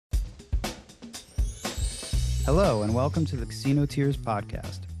Hello, and welcome to the Casino Tears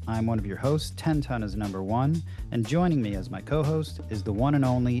podcast. I'm one of your hosts, 10 Ton is number one, and joining me as my co-host is the one and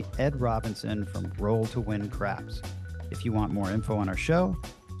only Ed Robinson from Roll to Win Craps. If you want more info on our show,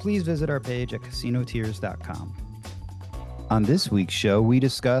 please visit our page at casinotears.com. On this week's show, we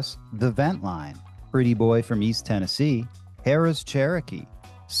discuss The Vent Line, Pretty Boy from East Tennessee, Harrah's Cherokee,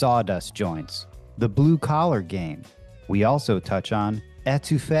 Sawdust Joints, The Blue Collar Game. We also touch on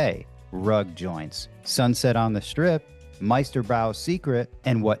étouffée, rug joints, Sunset on the Strip, Meister Brau's secret,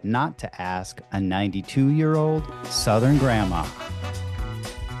 and what not to ask a 92-year-old Southern grandma.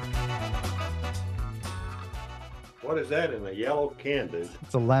 What is that in a yellow can, dude?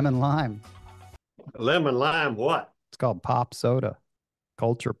 It's a lemon lime. Lemon lime what? It's called pop soda,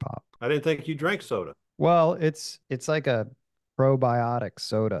 culture pop. I didn't think you drank soda. Well, it's like a probiotic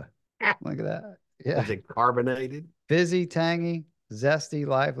soda. Look at that. Yeah. Is it carbonated? Fizzy, tangy, zesty,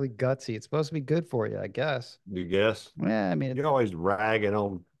 lively, gutsy. It's supposed to be good for you, I guess. You guess? Yeah, I mean, You're always ragging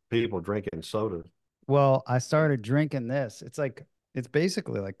on people drinking soda. well, I started drinking this. It's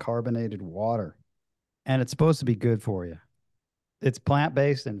basically like carbonated water, and it's supposed to be good for you. It's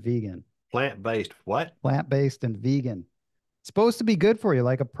plant-based and vegan. Plant-based what? Plant-based and vegan. It's supposed to be good for you,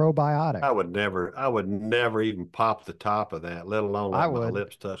 like a probiotic. I would never even pop the top of that, let alone I let my would.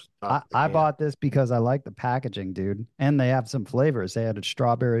 lips touch the top of the I can. bought this because I like the packaging, dude. And they have some flavors. They had a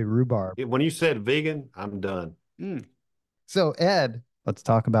strawberry rhubarb. When you said vegan, I'm done. So, Ed, let's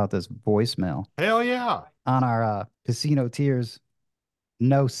talk about this voicemail Hell yeah. on our Casino Tears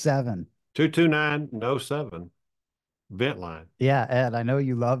No 7. 229-07. Vent line. Yeah, Ed, I know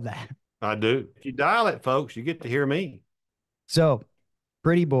you love that. I do. If you dial it, folks, you get to hear me. So,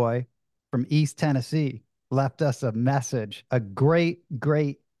 Pretty Boy from East Tennessee left us a message, a great,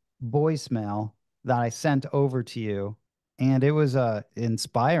 great voicemail that I sent over to you. And it was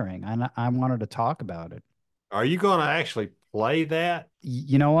inspiring. And I wanted to talk about it. Are you going to actually play that?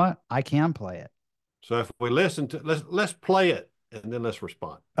 You know what? I can play it. So if we listen to, let's play it and then let's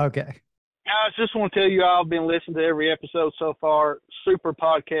respond. Okay. Guys, just want to tell you I've been listening to every episode so far. Super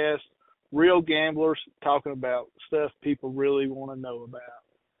podcast, real gamblers talking about stuff people really want to know about.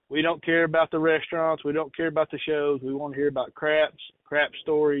 We don't care about the restaurants. We don't care about the shows. We want to hear about crap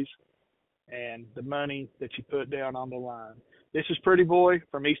stories, and the money that you put down on the line. This is Pretty Boy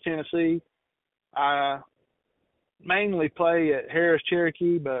from East Tennessee. I mainly play at Harrah's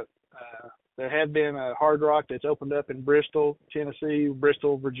Cherokee, but there have been a Hard Rock that's opened up in Bristol, Tennessee,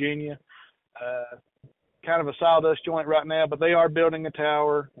 Bristol, Virginia. Kind of a sawdust joint right now, but they are building a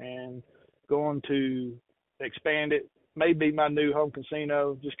tower and going to expand it. Maybe my new home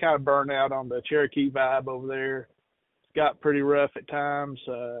casino. Just kind of burned out on the Cherokee vibe over there. It's got pretty rough at times.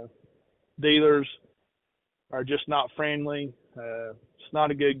 Dealers are just not friendly. It's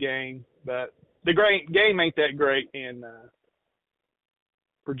not a good game, but the game ain't that great in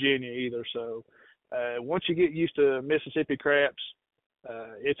Virginia either. So once you get used to Mississippi craps,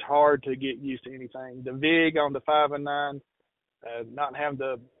 it's hard to get used to anything. The VIG on the 5 and 9, not having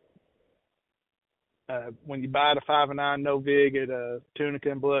the when you buy the 5 and 9 no VIG at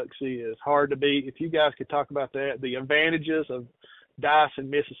Tunica and Biloxi is hard to beat. If you guys could talk about that, the advantages of dice in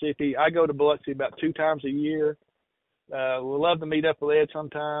Mississippi. I go to Biloxi about 2 times a year. We'd love to meet up with Ed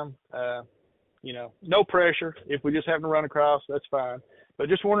sometime. No pressure. If we just happen to run across, that's fine. But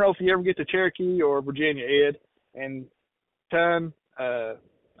just want to know if you ever get to Cherokee or Virginia, Ed. And Ton,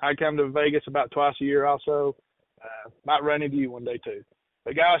 I come to Vegas about twice a year also. Might run into you one day too.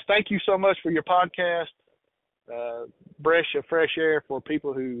 But guys, thank you so much for your podcast. Breath of fresh air for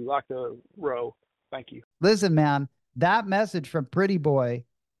people who like to row. Thank you. Listen, man, that message from Pretty Boy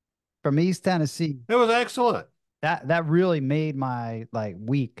from East Tennessee, It was excellent. that really made my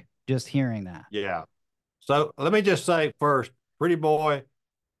week just hearing that. Yeah. So let me just say first, Pretty Boy,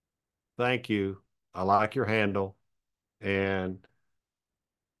 thank you. I like your handle. And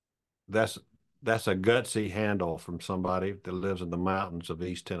that's a gutsy handle from somebody that lives in the mountains of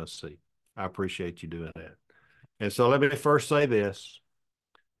East Tennessee. I appreciate you doing that. And so let me first say this.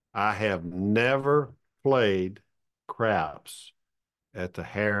 I have never played craps at the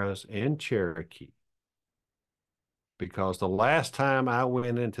Harrah's in Cherokee because the last time I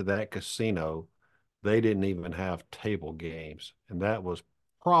went into that casino, they didn't even have table games. And that was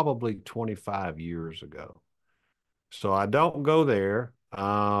probably 25 years ago. So I don't go there.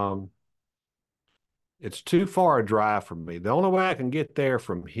 It's too far a drive from me. The only way I can get there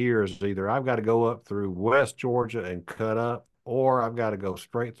from here is either I've got to go up through West Georgia and cut up, or I've got to go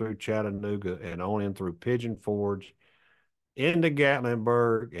straight through Chattanooga and on in through Pigeon Forge into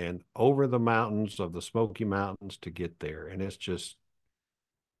Gatlinburg and over the mountains of the Smoky Mountains to get there. And it's just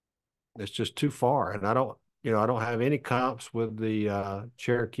too far. And I don't have any comps with the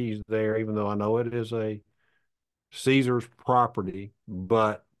Cherokees there, even though I know it is a Caesar's property,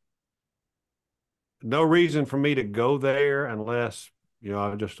 but no reason for me to go there unless,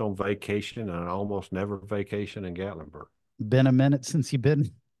 I'm just on vacation, and I almost never vacation in Gatlinburg. Been a minute since you've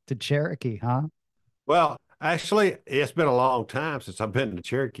been to Cherokee, huh? Well, actually, it's been a long time since I've been to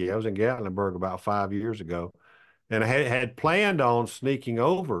Cherokee. I was in Gatlinburg about 5 years ago, and I had planned on sneaking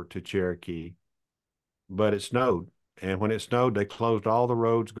over to Cherokee, but it snowed. And when it snowed, they closed all the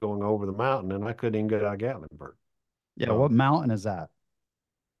roads going over the mountain, and I couldn't even get out of Gatlinburg. Yeah, what So mountain is that?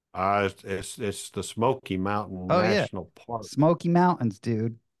 it's the Smoky Mountain Oh yeah, National Park. Smoky Mountains,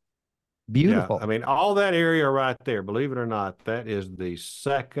 dude. Yeah, Beautiful. I mean, all that area right there, believe it or not, that is the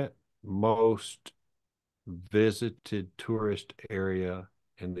second most visited tourist area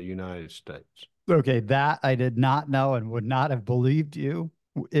in the United States. Okay, that I did not know and would not have believed you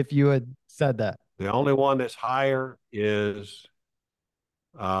if you had said that. The only one that's higher is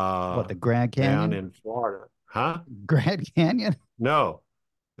What, the Grand down Canyon? in Florida. Huh? Grand Canyon? No.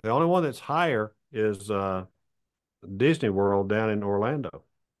 The only one that's higher is Disney World down in Orlando.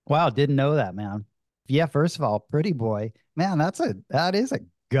 Wow, didn't know that, man. Yeah, first of all, Pretty Boy. Man, that is a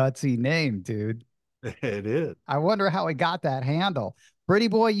gutsy name, dude. It is. I wonder how he got that handle. Pretty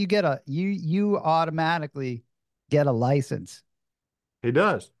Boy, you automatically get a license. He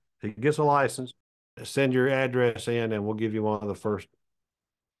does. He gets a license. Send your address in, and we'll give you one of the first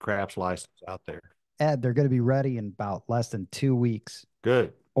craps license out there. Ed, they're going to be ready in about less than 2 weeks.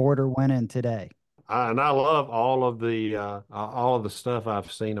 Good. Order went in today. And I love all of the stuff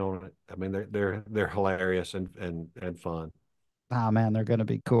I've seen on it. I mean, they're hilarious and fun. Oh man, they're going to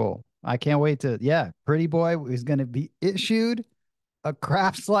be cool. I can't wait to, yeah, Pretty Boy is going to be issued a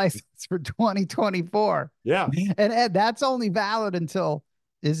craps license for 2024. Yeah. And Ed, that's only valid until,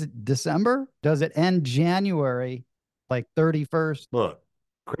 is it December? Does it end January, like 31st? Look,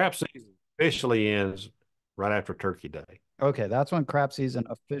 crap season officially ends right after Turkey Day. Okay, that's when crap season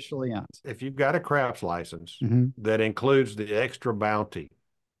officially ends. If you've got a craps license Mm-hmm. that includes the extra bounty,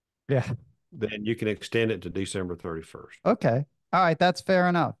 Yeah. then you can extend it to December 31st. Okay. All right, that's fair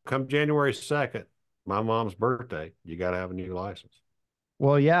enough. Come January 2nd, my mom's birthday, you got to have a new license.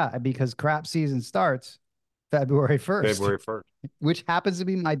 Well, yeah, because crap season starts February 1st, February 1st. which happens to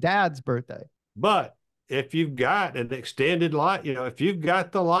be my dad's birthday. But if you've got an extended if you've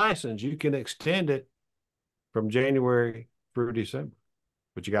got the license, you can extend it from January through December,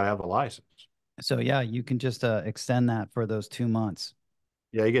 but you got to have a license. So yeah, you can just extend that for those 2 months.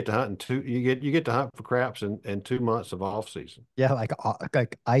 Yeah, you get to hunt you get to hunt for craps in 2 months of off season. Yeah,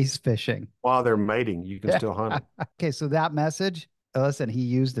 like ice fishing. While they're mating, you can still hunt them. Okay, so that message, listen, he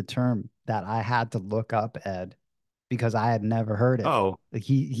used a term that I had to look up, Ed, because I had never heard it. Oh, Like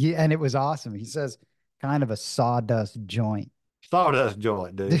he and it was awesome. He says kind of a sawdust joint. sawdust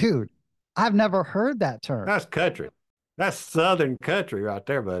joint, dude. Dude, I've never heard that term. That's country. That's Southern country right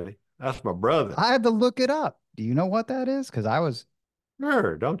there, buddy. That's my brother. I had to look it up. Do you know what that is? Because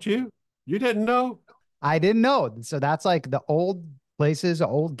Sure, don't you? You didn't know? I didn't know. So that's like the old places,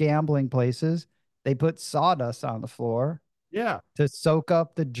 old gambling places. They put sawdust on the floor Yeah. to soak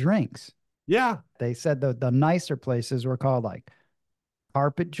up the drinks. Yeah. They said the nicer places were called like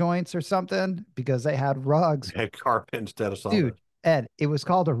carpet joints or something because they had rugs. Had carpet instead of Dude, sawdust. Ed, it was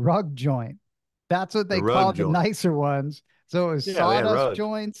called a rug joint. That's what they The rug called the joint. nicer ones. So it was Yeah, they had sawdust rugs.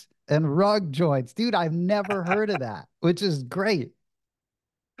 joints and rug joints. Dude, I've never heard of that, which is great.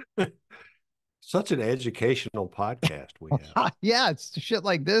 Such an educational podcast we have. Yeah, it's shit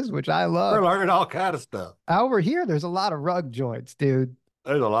like this, which I We're love. learning all kind of stuff. Over here, there's a lot of rug joints, dude.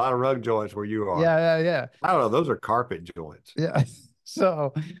 There's a lot of rug joints where you are. Yeah. I don't know. Those are carpet joints. Yeah.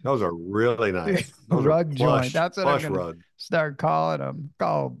 So Those are really nice. Those rug are joint. That's what I'm plush gonna rug. start calling them.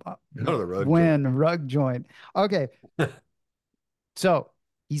 Call No, the rug Win rug joint. Okay. So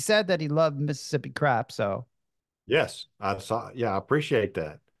he said that he loved Mississippi crap. So Yes, I saw. Yeah, I appreciate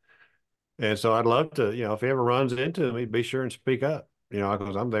that. And so I'd love to, if he ever runs into me, be sure and speak up,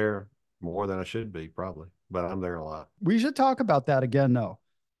 because I'm there more than I should be probably, but I'm there a lot. we should talk about that again, though.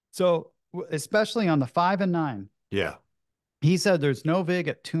 So especially on the 5 and 9, Yeah. he said there's no vig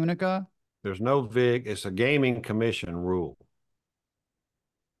at Tunica. There's no VIG. It's a gaming commission rule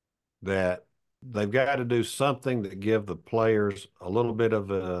that they've got to do something that give the players a little bit of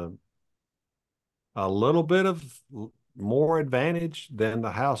more advantage than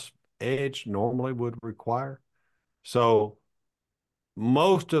the house edge normally would require. So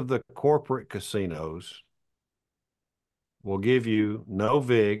most of the corporate casinos will give you no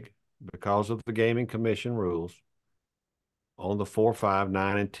VIG because of the gaming commission rules on the 4, 5,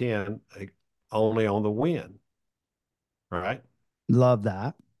 9, and 10 only on the win, right? Love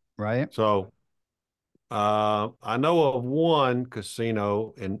that. Right. So I know of one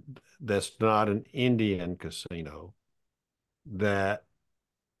casino that's not an Indian casino that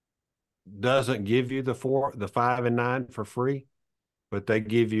doesn't give you the 5 and 9 for free, but they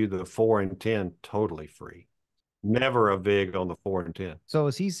give you the 4 and 10 totally free. Never a vig on the 4 and 10. So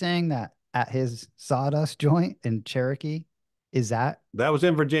is he saying that at his sawdust joint in Cherokee, is that? That was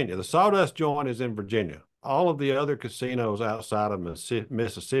in Virginia. The Sawdust joint is in Virginia. All of the other casinos outside of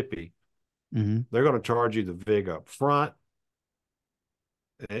Mississippi, they're going to charge you the vig up front.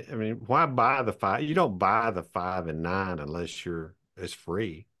 I mean, why buy the 5? You don't buy the 5 and 9 unless it's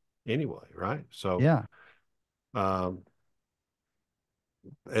free anyway, right? So yeah.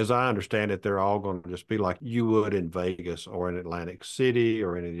 As I understand it, they're all going to just be like you would in Vegas or in Atlantic City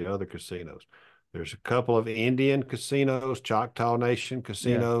or any of the other casinos. There's a couple of Indian casinos, Choctaw Nation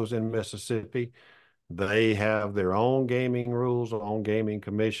casinos in Mississippi. They have their own gaming rules, own gaming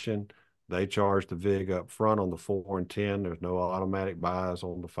commission. They charge the vig up front on the 4 and 10. There's no automatic buys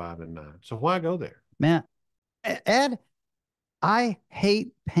on the 5 and 9. So why go there? Man, Ed, I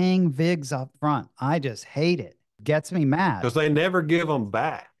hate paying VIGs up front. I just hate it. Gets me mad. Because they never give them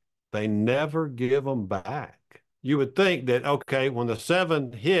back. They never give them back. You would think that, okay, when the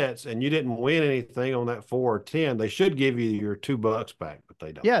 7 hits and you didn't win anything on that 4 or 10, they should give you your $2 back, but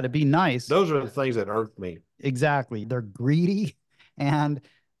they don't. Yeah, to be nice. Those are the things that irk me. Exactly. They're greedy. And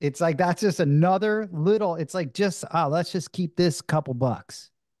it's like, that's just another little, it's like, let's just keep this couple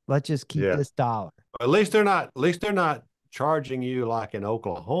bucks. Let's just keep this dollar. At least they're not charging you like in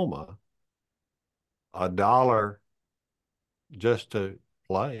Oklahoma $1 just to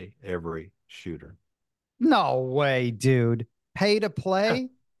play every shooter. No way, dude. Pay to play?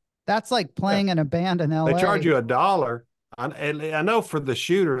 That's like playing in a band in LA. They charge you $1. I know for the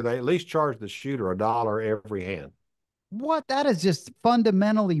shooter, they at least charge the shooter $1 every hand. What? That is just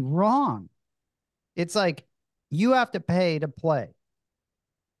fundamentally wrong. It's like you have to pay to play.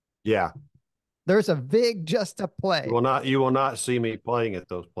 Yeah. There's a VIG just to play. You will not see me playing at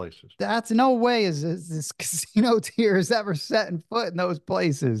those places. That's no way is this casino tier is ever setting foot in those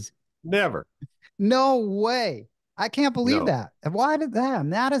places. Never. No way. I can't believe that. And why did that?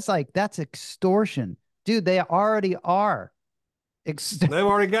 That is like, that's extortion. Dude, they already are. They've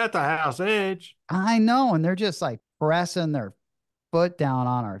already got the house edge. I know. And they're just like pressing their foot down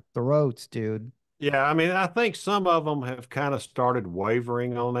on our throats, dude. Yeah. I mean, I think some of them have kind of started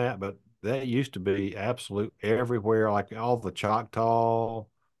wavering on that, but that used to be absolute everywhere, like all the Choctaw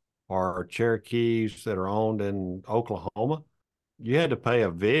or Cherokees that are owned in Oklahoma. You had to pay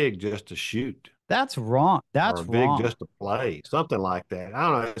a VIG just to shoot. That's wrong. That's or a wrong. VIG just to play, something like that. I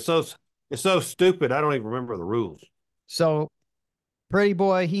don't know. It's so stupid. I don't even remember the rules. So, Pretty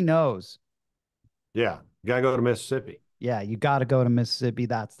Boy, he knows. Yeah, you gotta go to Mississippi. Yeah, you got to go to Mississippi.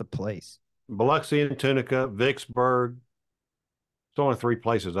 That's the place. Biloxi and Tunica, Vicksburg. It's only 3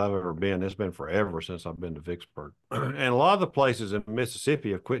 places I've ever been. It's been forever since I've been to Vicksburg. And a lot of the places in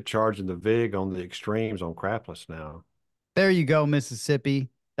Mississippi have quit charging the VIG on the extremes on crapless now. There you go, Mississippi.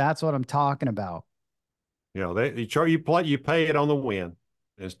 That's what I'm talking about. You know, you pay it on the win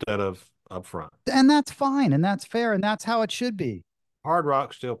instead of up front. And that's fine. And that's fair. And that's how it should be. Hard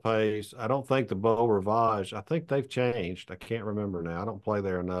Rock still pays. I don't think the Beau Rivage, I think they've changed. I can't remember now. I don't play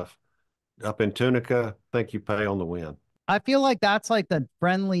there enough. Up in Tunica, I think you pay on the win. I feel like that's like the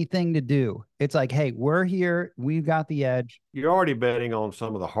friendly thing to do. It's like, hey, we're here. We've got the edge. You're already betting on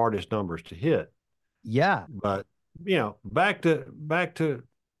some of the hardest numbers to hit. Yeah. But, you know, back to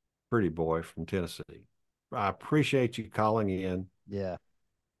Pretty Boy from Tennessee. I appreciate you calling in. Yeah.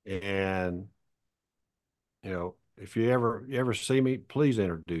 And, you know, if you ever see me, please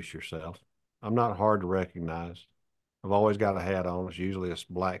introduce yourself. I'm not hard to recognize. I've always got a hat on. It's usually a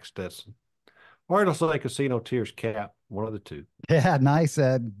black Stetson. Or it'll say Casino Tiers cap, one of the two. Yeah, nice.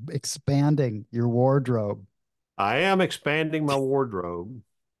 Expanding your wardrobe. I am expanding my wardrobe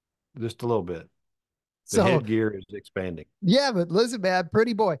just a little bit. The headgear is expanding. Yeah, but listen, man,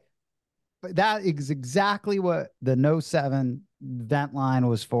 Pretty Boy. That is exactly what the No 7 vent line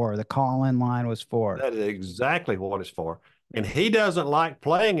was for. The call-in line was for. That is exactly what it's for. And he doesn't like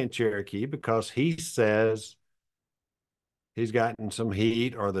playing in Cherokee because he says he's gotten some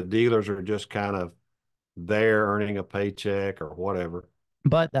heat or the dealers are just kind of there earning a paycheck or whatever.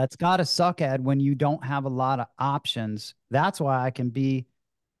 But that's got to suck, Ed, when you don't have a lot of options. That's why I can be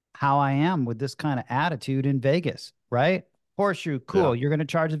how I am with this kind of attitude in Vegas, right? Horseshoe, cool. Yeah. You're going to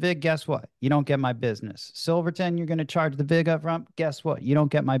charge the VIG. Guess what? You don't get my business. Silverton, you're going to charge the VIG up front. Guess what? You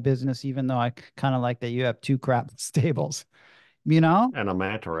don't get my business, even though I kind of like that you have 2 crap stables. you know? And a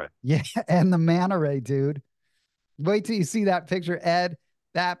manta ray. Yeah, and the manta ray, dude. Wait till you see that picture, Ed.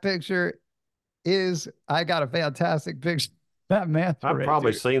 That picture is, I got a fantastic picture. That manta I've ray,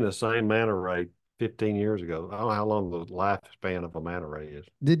 probably dude. seen the same manta ray 15 years ago. I don't know how long the lifespan of a manta ray is.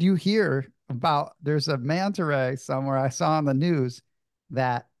 Did you hear about there's a manta ray somewhere I saw on the news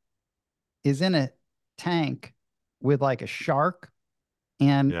that is in a tank with like a shark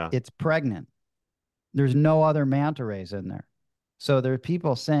and Yeah. it's pregnant. There's no other manta rays in there. So there are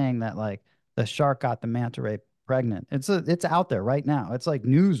people saying that like the shark got the manta ray pregnant. It's out there right now. It's like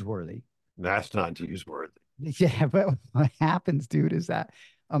newsworthy. That's not newsworthy. Yeah, but what happens, dude, is that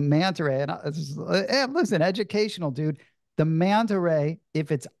a manta ray, and listen, educational, dude. The manta ray,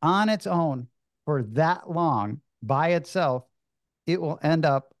 if it's on its own for that long by itself, it will end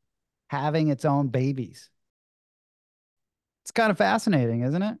up having its own babies. It's kind of fascinating,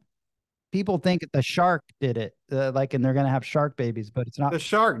 isn't it? People think the shark did it, like, and they're going to have shark babies, but it's not. The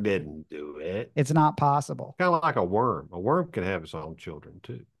shark didn't do it. It's not possible. Kind of like a worm. A worm can have its own children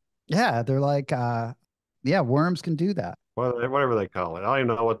too. Yeah, they're like, yeah, worms can do that. Whatever they call it. I don't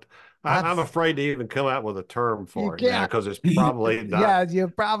even know what. I'm afraid to even come out with a term You for it now can't. because it's probably not. Yeah, you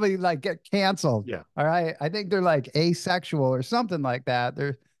probably like get canceled. Yeah. All right. I think they're like asexual or something like that.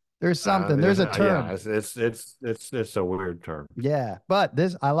 There's something. There's a term. Yeah, it's a weird term. Yeah, but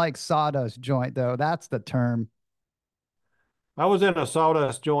this I like sawdust joint though. That's the term. I was in a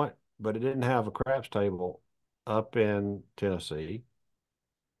sawdust joint, but it didn't have a craps table up in Tennessee.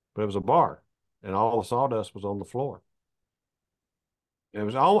 But it was a bar, and all the sawdust was on the floor. It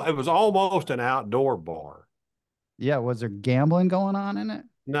was almost an outdoor bar. Yeah, was there gambling going on in it?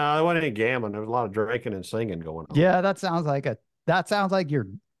 No, there wasn't any gambling. There was a lot of drinking and singing going on. Yeah, that sounds like your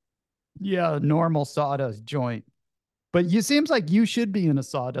normal sawdust joint. But you seems like you should be in a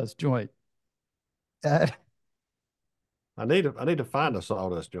sawdust joint. I need to find a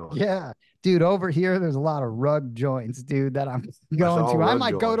sawdust joint. Yeah, dude, over here there's a lot of rug joints, dude, that I'm going to. I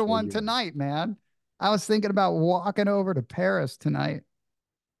might go to one tonight, man. I was thinking about walking over to Paris tonight.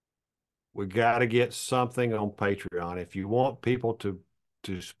 We got to get something on Patreon. If you want people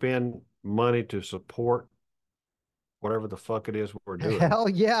to spend money to support whatever the fuck it is we're doing. Hell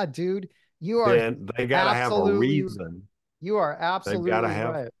yeah, dude. Then they got to have a reason. You are absolutely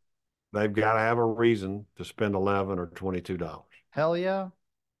right. They've got to have a reason to spend $11 or $22. Hell yeah.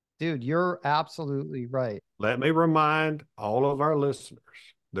 Dude, you're absolutely right. Let me remind all of our listeners,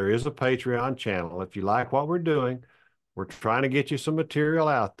 there is a Patreon channel. If you like what we're doing, we're trying to get you some material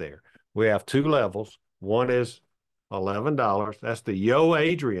out there. We have 2 levels. One is $11. That's the Yo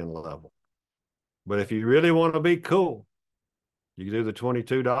Adrian level. But if you really want to be cool, you can do the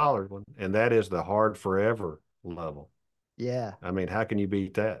 $22 one, and that is the Hard Forever level. Yeah. I mean, how can you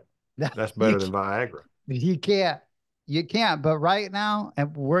beat that? That's better than Viagra. You can't. You can't. But right now,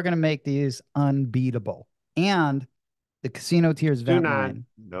 and we're going to make these unbeatable. And the Casino Tiers vent line.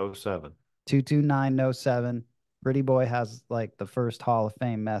 2907. 22907. Pretty Boy has like the first Hall of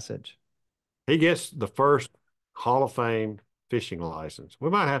Fame message. He gets the first Hall of Fame fishing license. We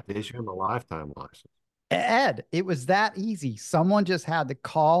might have to issue him a lifetime license. Ed, it was that easy. Someone just had to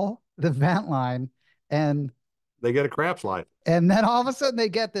call the vent line and they get a craps license. And then all of a sudden they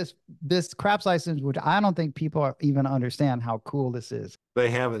get this craps license, which I don't think people even understand how cool this is.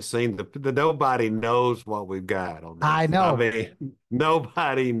 They haven't seen the nobody knows what we've got on this. I know. I mean,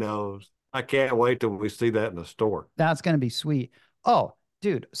 nobody knows. I can't wait till we see that in the store. That's going to be sweet. Oh,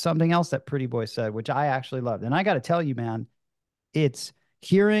 dude, something else that Pretty Boy said, which I actually loved. And I got to tell you, man, it's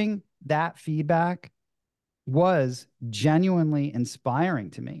hearing that feedback was genuinely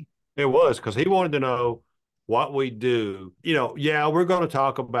inspiring to me. It was, because he wanted to know what we do. You know, yeah, we're going to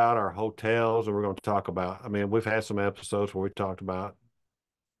talk about our hotels, and we're going to talk about, I mean, we've had some episodes where we talked about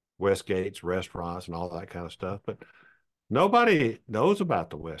Westgate's restaurants and all that kind of stuff, but nobody knows about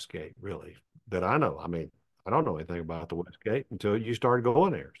the Westgate, really, that I know. I mean, I don't know anything about the Westgate until you started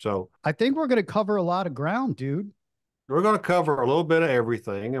going there. So I think we're going to cover a lot of ground, dude. We're going to cover a little bit of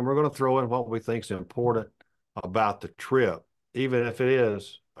everything, and we're going to throw in what we think is important about the trip, even if it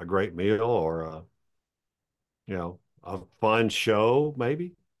is a great meal or a fun show,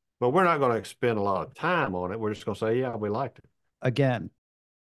 maybe. But we're not going to spend a lot of time on it. We're just going to say, yeah, we liked it. Again,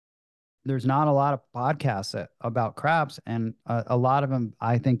 there's not a lot of podcasts about craps, and a lot of them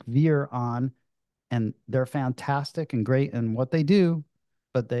I think veer on, and they're fantastic and great in what they do,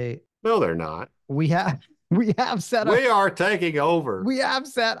 but no, they're not. We have set up. We are taking over. We have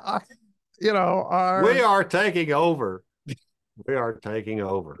set up, We are taking over. We are taking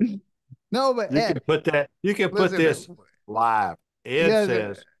over. No, but you can put this live. Ed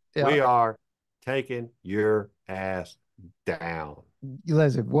says we are taking your ass down.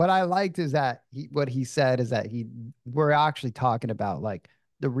 Listen, what I liked is that what he said is that we're actually talking about like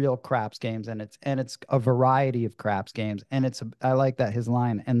the real craps games, and it's a variety of craps games, and I like that his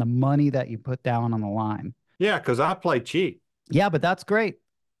line and the money that you put down on the line. Yeah, because I play cheap. Yeah, but that's great.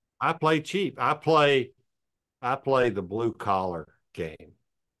 I play cheap. I play the blue collar game.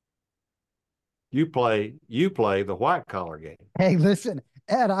 You play the white collar game. Hey, listen,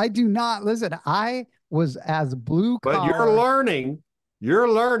 Ed, I do not listen. I was as blue But collar.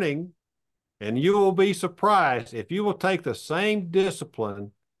 you're learning, and you will be surprised if you will take the same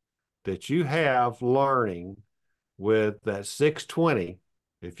discipline that you have learning with that 620.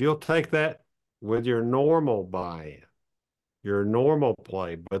 If you'll take that with your normal buy-in, your normal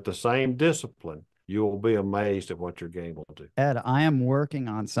play, but the same discipline, you will be amazed at what your game will do. Ed, I am working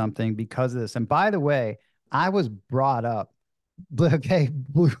on something because of this. And by the way, I was brought up, okay,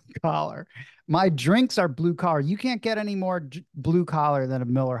 blue collar. My drinks are blue collar. You can't get any more blue collar than a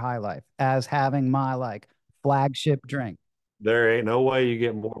Miller High Life as having my like flagship drink. There ain't no way you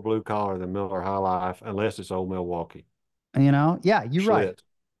get more blue collar than Miller High Life unless it's Old Milwaukee. You know? Yeah, you're right. Schlitz.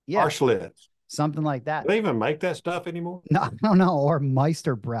 Yeah, Or Schlitz. something like that. Do they even make that stuff anymore? No, no, no. Or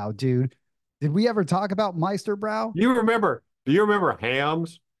Meister Brau, dude. Did we ever talk about Meister Brau? Do you remember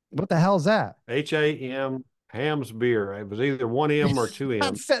Hams? What the hell's that? Ham, Hams beer. It was either one M or two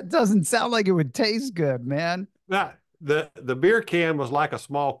M. That doesn't sound like it would taste good, man. Now, the beer can was like a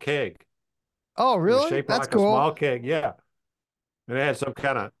small keg. Oh, It was really? shaped That's like cool. a small keg. Yeah. And it had some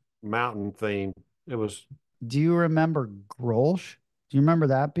kind of mountain theme. It was, Do you remember Grolsch? Do you remember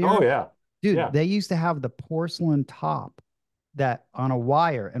that beer? oh, yeah. Dude, Yeah. they used to have the porcelain top that on a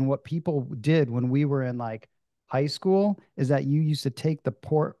wire. And what people did when we were in like high school is that you used to take the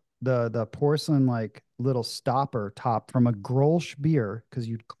porcelain like little stopper top from a Grolsch beer because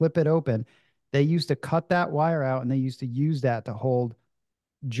you'd clip it open. They used to cut that wire out and they used to use that to hold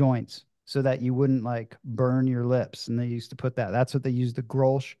joints so that you wouldn't like burn your lips. And they used to put that. That's what they used the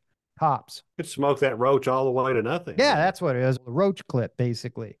Grolsch tops. Could smoke that roach all the way to nothing. Yeah, that's what it is. The roach clip,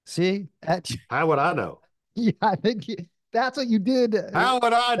 basically. See? How would I know? Yeah, I think that's what you did. How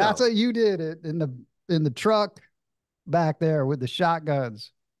would I know? That's what you did in the truck back there with the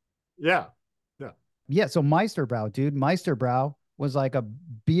shotguns. Yeah. Yeah. Yeah, so Meisterbrau, dude. Meisterbrau was like a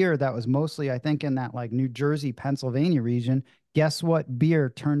beer that was mostly, I think, in that like New Jersey, Pennsylvania region. Guess what beer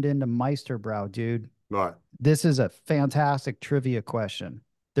turned into Meisterbrau, dude? Right. This is a fantastic trivia question.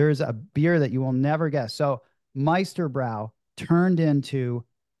 There's a beer that you will never guess. So Meisterbrau turned into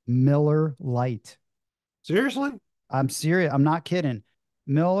Miller Lite. Seriously? I'm serious. I'm not kidding.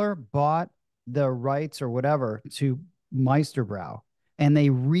 Miller bought the rights or whatever to Meisterbrau, and they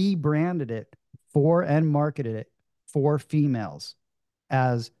rebranded it for and marketed it for females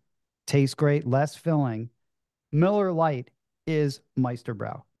as tastes great, less filling. Miller Lite is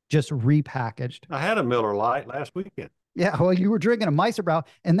Meisterbrau, just repackaged. I had a Miller Lite last weekend. Yeah, well, you were drinking a Meisterbrau,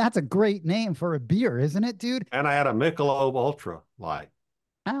 and that's a great name for a beer, isn't it, dude? And I had a Michelob Ultra Light.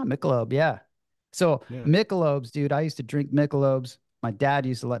 Ah, Michelob, yeah. So Yeah. Michelob's, dude, I used to drink Michelob's. My dad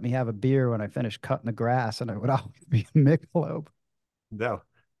used to let me have a beer when I finished cutting the grass, and it would always be a Michelob. No.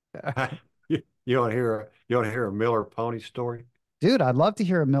 You want to hear a Miller Pony story? Dude, I'd love to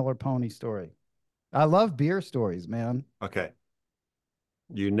hear a Miller Pony story. I love beer stories, man. Okay.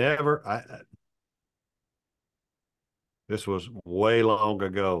 You never this was way long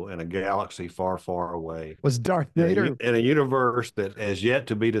ago in a galaxy far, far away. Was Darth Vader? In a universe that has yet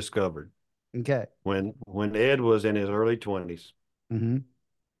to be discovered. Okay. When Ed was in his early 20s, Mm-hmm.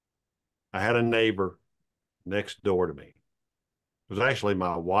 I had a neighbor next door to me. It was actually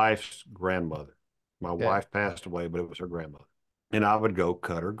my wife's grandmother. My wife passed away, but it was her grandmother. And I would go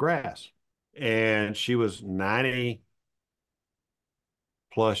cut her grass. And she was 90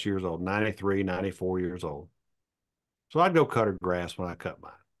 plus years old, 93, 94 years old. So I'd go cut her grass when I cut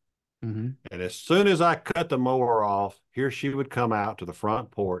mine. Mm-hmm. And as soon as I cut the mower off, here she would come out to the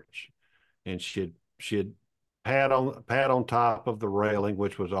front porch, and she'd pat on top of the railing,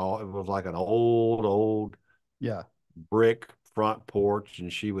 which was it was like an old Yeah. brick front porch,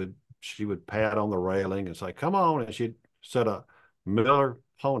 and she would pat on the railing and say, "Come on," and she'd set a Miller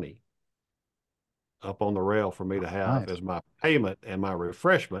Pony up on the rail for me to have as my payment and my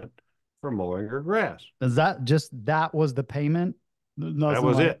refreshment for mowing her grass. Is that was the payment? That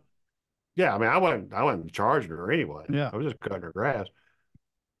was it. Yeah, I mean, I wasn't charging her anyway. Yeah. I was just cutting her grass.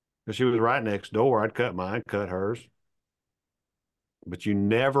 Because she was right next door. I'd cut mine, cut hers. But you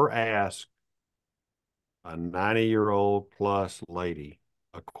never ask a 90-year-old plus lady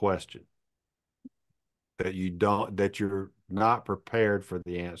a question that you're not prepared for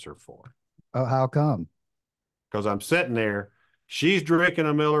the answer for. Oh, how come? because I'm sitting there. She's drinking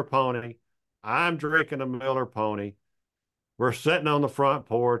a Miller Pony. I'm drinking a Miller Pony. We're sitting on the front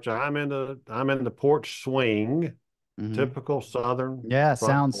porch. I'm in the porch swing, typical Southern. Yeah,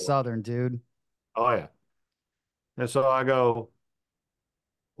 front sounds porch. Southern, dude. Oh yeah. And so I go,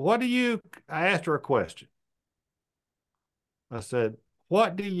 I asked her a question. I said,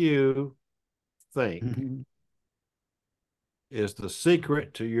 what do you think is the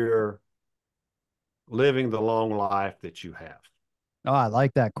secret to your living the long life that you have? Oh, I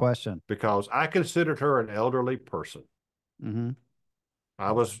like that question. Because I considered her an elderly person. Mm-hmm.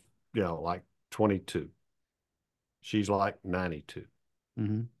 I was, like 22. She's like 92.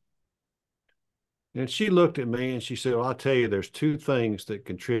 Mm-hmm. And she looked at me and she said, well, I'll tell you, there's two things that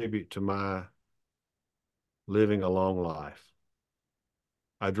contribute to my living a long life.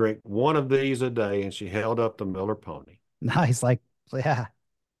 I drink one of these a day, and she held up the Miller Pony. Nice. Like, yeah.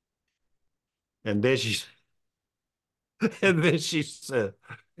 And then she said,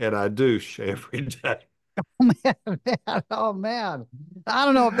 and I douche every day. Oh man. Oh man. I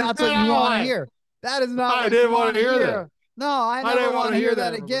don't know if that's what you want to hear. That is not I what didn't you want want to to hear hear. that. No, I never didn't want to hear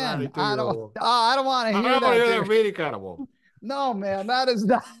that from a again. I don't. year-old. Oh, I don't want to hear I don't want to hear that dude. from any kind of woman. No, man, that is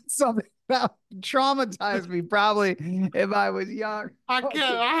not something that traumatized me. Probably if I was young. I can't.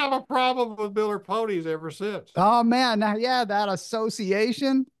 I have a problem with Miller Ponies ever since. Oh man, now yeah, that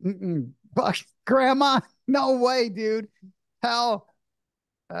association. Fuck, grandma, no way, dude. Hell,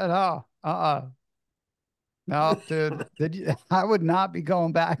 no, no, dude. Did you? I would not be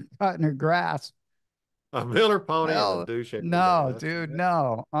going back cutting her grass. A Miller Pony and a Hell, douche every no, day. dude,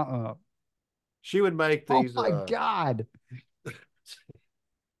 no. She would make Oh these. my God.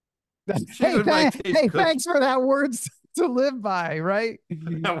 She would make these. Hey, thanks for that words to live by, right?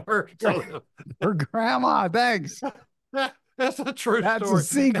 Words to live. Her grandma, thanks. That's a true That's story. a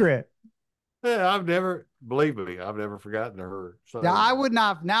secret. Yeah, believe me, I've never forgotten her. So, Yeah, I would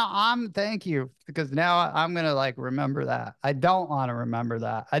not. Now thank you, because now I'm going to like remember that. I don't want to remember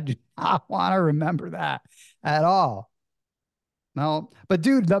that. I do not want to remember that at all. No, but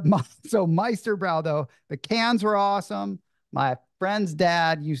dude, so Meister Brau, though, the cans were awesome. My friend's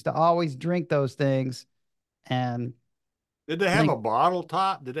dad used to always drink those things. And did they have a bottle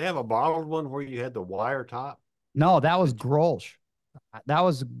top? Did they have a bottled one where you had the wire top? No, that was Grolsch. That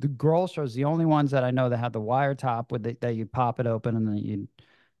was the Grolsch was the only ones that I know that had the wire top with that you pop it open and then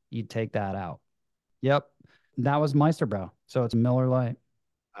you'd take that out. Yep. That was Meister Brau. So it's Miller Lite.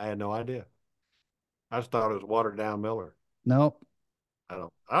 I had no idea. I just thought it was watered down Miller. Nope. Do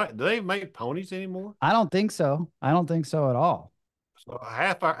they make ponies anymore? I don't think so. I don't think so at all. So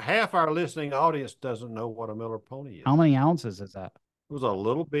half our listening audience doesn't know what a Miller Pony is. How many ounces is that? It was a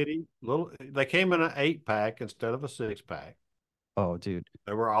little bitty, they came in an 8-pack instead of a 6-pack. Oh, dude.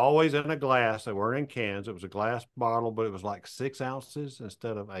 They were always in a glass. They weren't in cans. It was a glass bottle, but it was like 6 ounces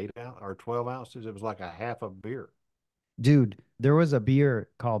instead of 8 ounces or 12 ounces. It was like a half a beer. Dude, there was a beer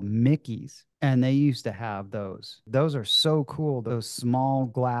called Mickey's, and they used to have those. Those are so cool, those small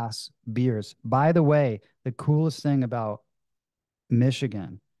glass beers. By the way, the coolest thing about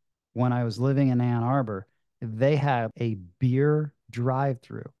Michigan, when I was living in Ann Arbor, they had a beer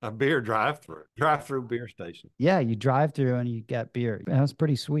drive-through. A beer drive-through beer station. Yeah, you drive through and you get beer. That was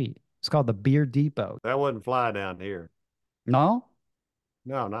pretty sweet. It's called the Beer Depot. That wouldn't fly down here. No?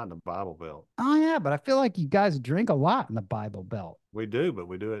 No, not in the Bible Belt. Oh, yeah, but I feel like you guys drink a lot in the Bible Belt. We do, but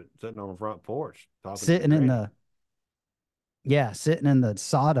we do it sitting on the front porch. Sitting in the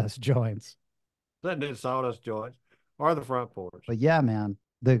sawdust joints. Sitting in sawdust joints or the front porch. But yeah, man,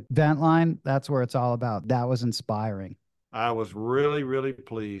 the vent line, that's where it's all about. That was inspiring. I was really, really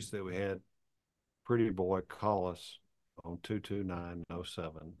pleased that we had Pretty Boy call us on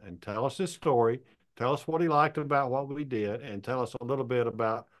 22907 and tell us his story. Tell us what he liked about what we did, and tell us a little bit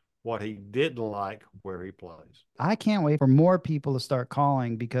about what he didn't like where he plays. I can't wait for more people to start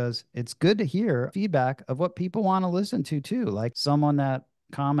calling, because it's good to hear feedback of what people want to listen to too. Like someone that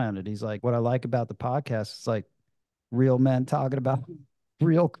commented, he's like, what I like about the podcast is like real men talking about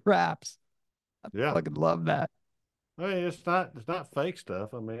real craps. I fucking love that. I mean, it's not fake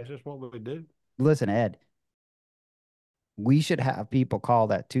stuff. I mean, it's just what we do. Listen, Ed, we should have people call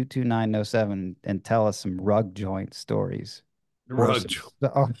that 22907 and tell us some rug joint stories.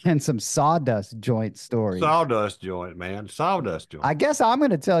 And some sawdust joint stories. Sawdust joint, man. Sawdust joint. I guess I'm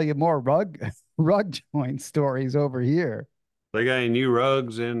going to tell you more rug joint stories over here. They got any new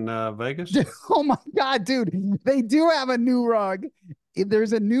rugs in Vegas? Oh my God, dude. They do have a new rug.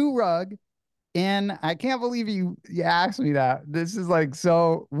 There's a new rug. And I can't believe you asked me that. This is like,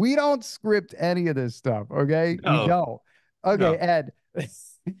 so we don't script any of this stuff. Okay. No. We don't. Okay, no. Ed.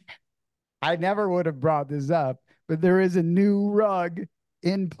 I never would have brought this up, but there is a new rug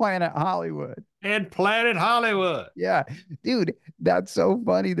in Planet Hollywood. And Planet Hollywood. Yeah, dude, that's so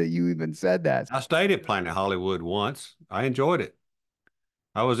funny that you even said that. I stayed at Planet Hollywood once. I enjoyed it.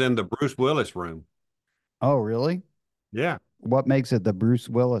 I was in the Bruce Willis room. Oh, really? Yeah. What makes it the Bruce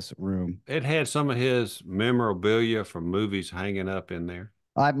Willis room? It had some of his memorabilia from movies hanging up in there.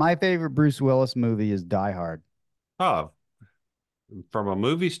 My favorite Bruce Willis movie is Die Hard. Oh, from a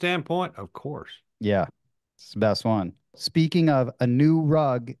movie standpoint, of course. Yeah, it's the best one. Speaking of a new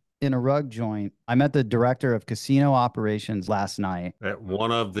rug in a rug joint, I met the director of casino operations last night. At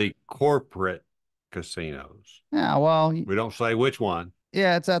one of the corporate casinos. Yeah, well, We don't say which one.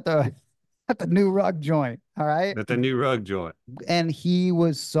 yeah, it's at the at the new rug joint. All right. At the new rug joint. And he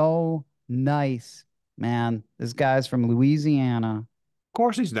was so nice, man. This guy's from Louisiana. Of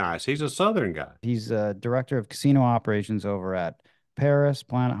course he's nice. He's a Southern guy. He's a director of casino operations over at Paris,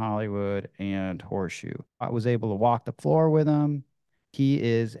 Planet Hollywood, and Horseshoe. I was able to walk the floor with him. He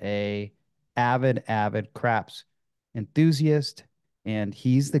is a avid craps enthusiast, and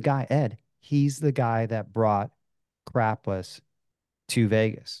he's the guy, Ed. He's the guy that brought crapless to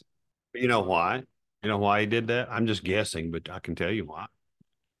Vegas. You know why? You know why he did that? I'm just guessing, but I can tell you why.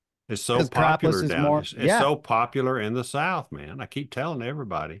 It's so popular down. It's so popular in the South, man. I keep telling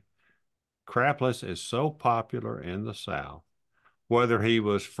everybody, crapless is so popular in the South. Whether he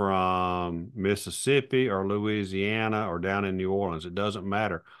was from Mississippi or Louisiana or down in New Orleans, it doesn't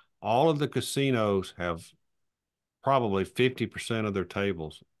matter. All of the casinos have probably 50% of their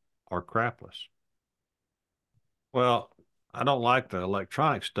tables are crapless. Well, I don't like the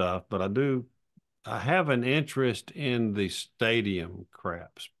electronic stuff, but I have an interest in the stadium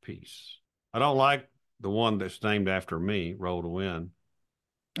craps piece. I don't like the one that's named after me, Roll to Win.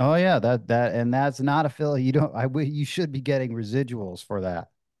 Oh yeah, and that's not a fill. You should be getting residuals for that.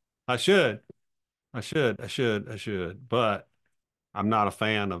 I should, but I'm not a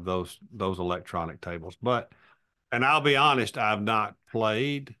fan of those electronic tables. And I'll be honest, I've not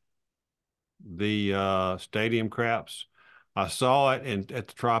played the stadium craps. I saw it at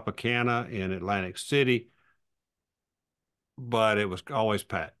the Tropicana in Atlantic City, but it was always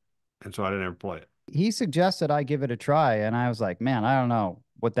packed, and so I didn't ever play it. He suggested I give it a try, and I was like, man, I don't know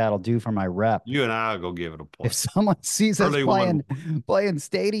what that'll do for my rep. You and I will go give it a play. If someone sees us playing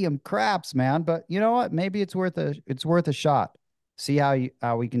stadium craps, man, but you know what? Maybe it's worth a shot. See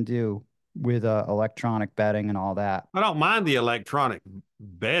how we can do with electronic betting and all that. I don't mind the electronic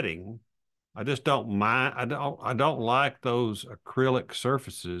betting. I just don't mind. I don't like those acrylic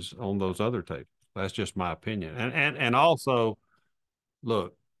surfaces on those other tables. That's just my opinion. And also,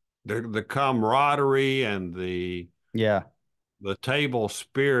 look, the camaraderie and the table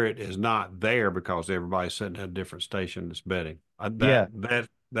spirit is not there because everybody's sitting at a different station that's betting.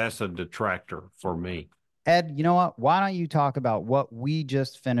 That's a detractor for me. Ed, you know what? Why don't you talk about what we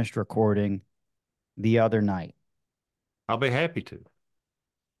just finished recording the other night? I'll be happy to.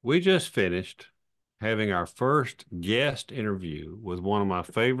 We just finished having our first guest interview with one of my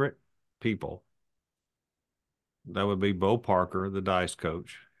favorite people. That would be Bo Parker, the dice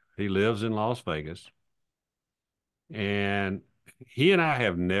coach. He lives in Las Vegas. And he and I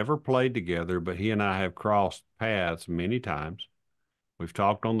have never played together, but he and I have crossed paths many times. We've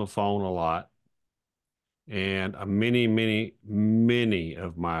talked on the phone a lot. And many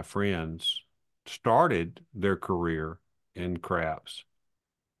of my friends started their career in craps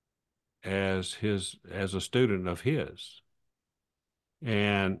as a student of his.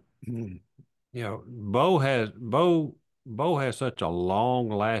 And Bo has such a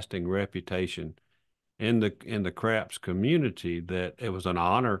long-lasting reputation in the craps community that it was an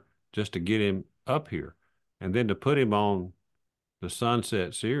honor just to get him up here and then to put him on the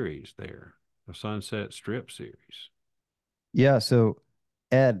Sunset series there, the Sunset Strip series. Yeah, so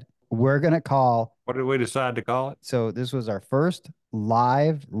Ed, we're going to call. What did we decide to call it? So this was our first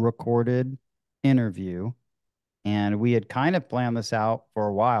live recorded interview, and we had kind of planned this out for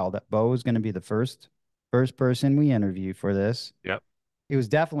a while that Bo was going to be the first person we interview for this. Yep. It was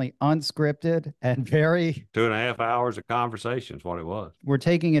definitely unscripted and very 2.5 hours of conversation is what it was. We're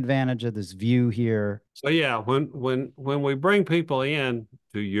taking advantage of this view here. So yeah, when we bring people in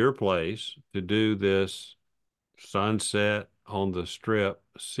to your place to do this Sunset on the Strip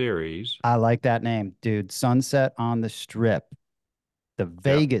series. I like that name, dude. Sunset on the Strip. The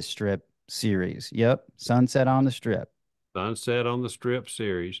Vegas Strip series. Yep. Sunset on the Strip. Sunset on the Strip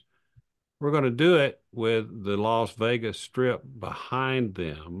series. We're going to do it with the Las Vegas Strip behind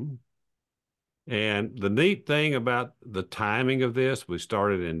them. And the neat thing about the timing of this, we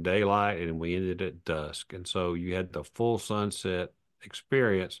started in daylight and we ended at dusk. And so you had the full sunset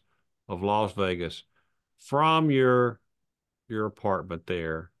experience of Las Vegas from your apartment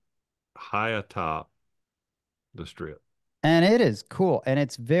there, high atop the strip. And it is cool. And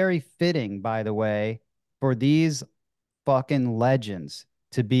it's very fitting, by the way, for these fucking legends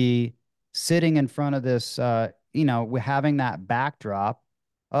to be sitting in front of this, having that backdrop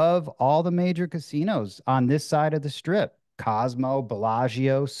of all the major casinos on this side of the strip. Cosmo,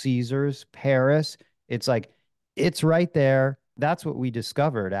 Bellagio, Caesars, Paris. It's like, it's right there. That's what we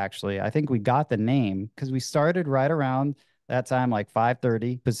discovered, actually. I think we got the name because we started right around that time, like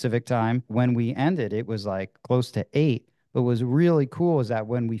 5:30 Pacific time. When we ended, it was like close to 8. But what was really cool is that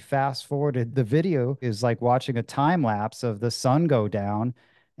when we fast forwarded, the video is like watching a time lapse of the sun go down,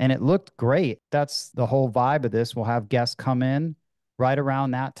 and it looked great. That's the whole vibe of this. We'll have guests come in right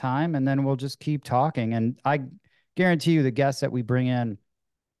around that time, and then we'll just keep talking. And I guarantee you the guests that we bring in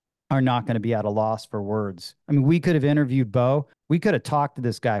are not going to be at a loss for words. I mean, we could have interviewed Bo. We could have talked to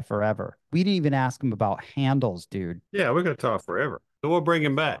this guy forever. We didn't even ask him about handles, dude. Yeah, we're going to talk forever. So we'll bring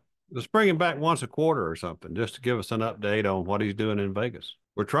him back. Let's bring him back once a quarter or something, just to give us an update on what he's doing in Vegas.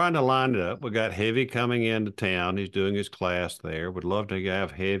 We're trying to line it up. We got Heavy coming into town. He's doing his class there. Would love to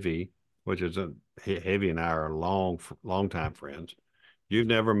have Heavy, which is Heavy and I are long time friends. You've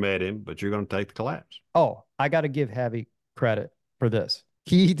never met him, but you're going to take the class. Oh, I got to give Heavy credit for this.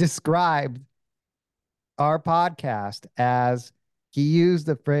 He described our podcast as he used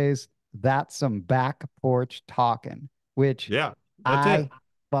the phrase, "That's some back porch talking," which yeah, that's it.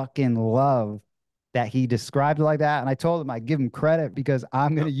 Fucking love that he described it like that. And I told him I'd give him credit because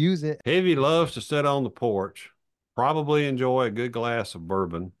I'm going to use it. Heavy loves to sit on the porch, probably enjoy a good glass of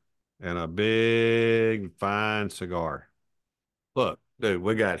bourbon and a big, fine cigar. Look, dude,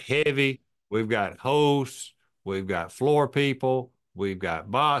 we got Heavy, we've got hosts, we've got floor people, we've got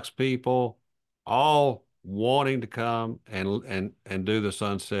box people, all wanting to come and do the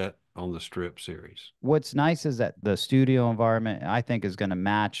Sunset on the Strip series. What's nice is that the studio environment, I think, is going to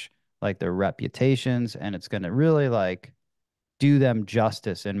match like their reputations, and it's going to really like do them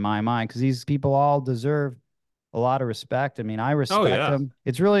justice in my mind, because these people all deserve a lot of respect. I mean, I respect them.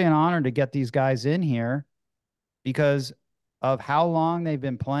 It's really an honor to get these guys in here because of how long they've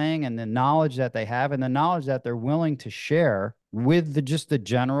been playing and the knowledge that they have and the knowledge that they're willing to share with just the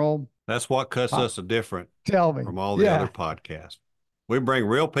general. That's what cuts us different from all the other podcasts. We bring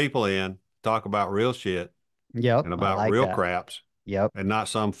real people in, talk about real shit, and about real craps. Yep. And not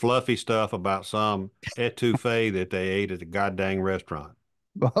some fluffy stuff about some étouffée that they ate at the goddamn restaurant.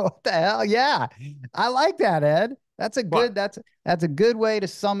 What the hell? Yeah. I like that, Ed. That's a good that's a good way to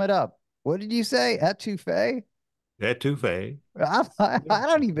sum it up. What did you say? Étouffée? Étouffée. I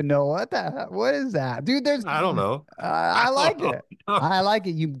don't even know what is that, dude. I don't know. I like it. I like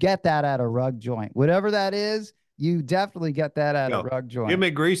it. You get that at a rug joint, whatever that is. You definitely get that at a rug joint. Give me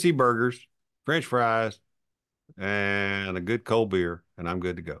greasy burgers, French fries, and a good cold beer, and I'm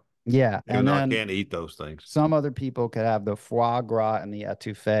good to go. Yeah, and then I can't eat those things. Some other people could have the foie gras and the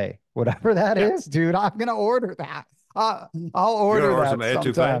étouffée, whatever that is, dude. I'm gonna order that. I'll order that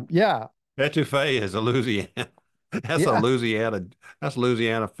sometime. Yeah, étouffée is a Louisiana. That's a Louisiana. That's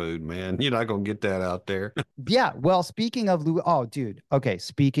Louisiana food, man. You're not gonna get that out there. Yeah. Well, speaking of dude. Okay.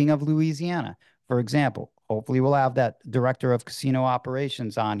 Speaking of Louisiana, for example, hopefully we'll have that director of casino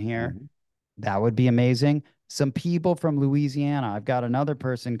operations on here. Mm-hmm. That would be amazing. Some people from Louisiana. I've got another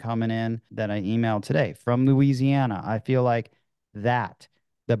person coming in that I emailed today from Louisiana. I feel like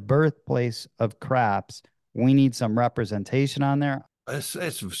the birthplace of craps, we need some representation on there. It's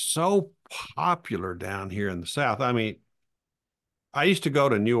so popular down here in the South. I mean, I used to go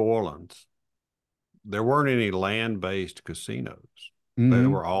to New Orleans. There weren't any land-based casinos. Mm-hmm. They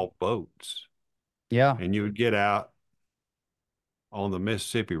were all boats. Yeah. And you would get out on the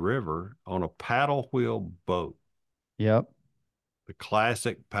Mississippi River on a paddle wheel boat. Yep. The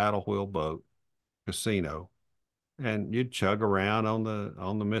classic paddle wheel boat casino. And you'd chug around on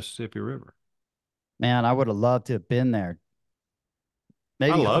the Mississippi River. Man, I would have loved to have been there.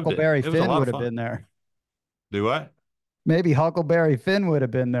 Maybe Huckleberry Finn would have been there. Do what? Maybe Huckleberry Finn would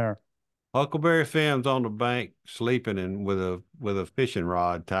have been there. Huckleberry Finn's on the bank sleeping and with a fishing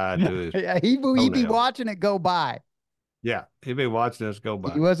rod tied to his. Yeah, he'd be watching it go by. Yeah, he'd be watching us go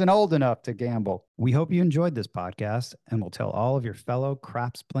by. He wasn't old enough to gamble. We hope you enjoyed this podcast and will tell all of your fellow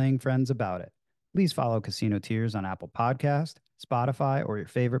craps playing friends about it. Please follow Casino Tears on Apple Podcast, Spotify, or your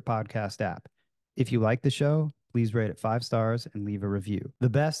favorite podcast app. If you like the show, please rate it 5 stars and leave a review. The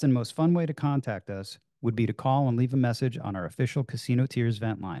best and most fun way to contact us would be to call and leave a message on our official Casino Tears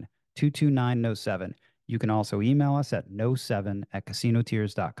vent line, 229-07. You can also email us at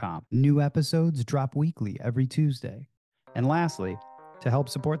no7@casinotears.com. New episodes drop weekly every Tuesday. And lastly, To help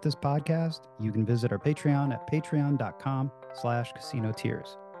support this podcast, you can visit our Patreon at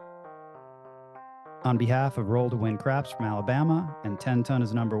patreon.com/casinotears. On behalf of Roll to Win Craps from Alabama and 10 Ton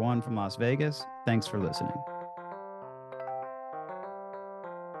is number 1 from Las Vegas, thanks for listening.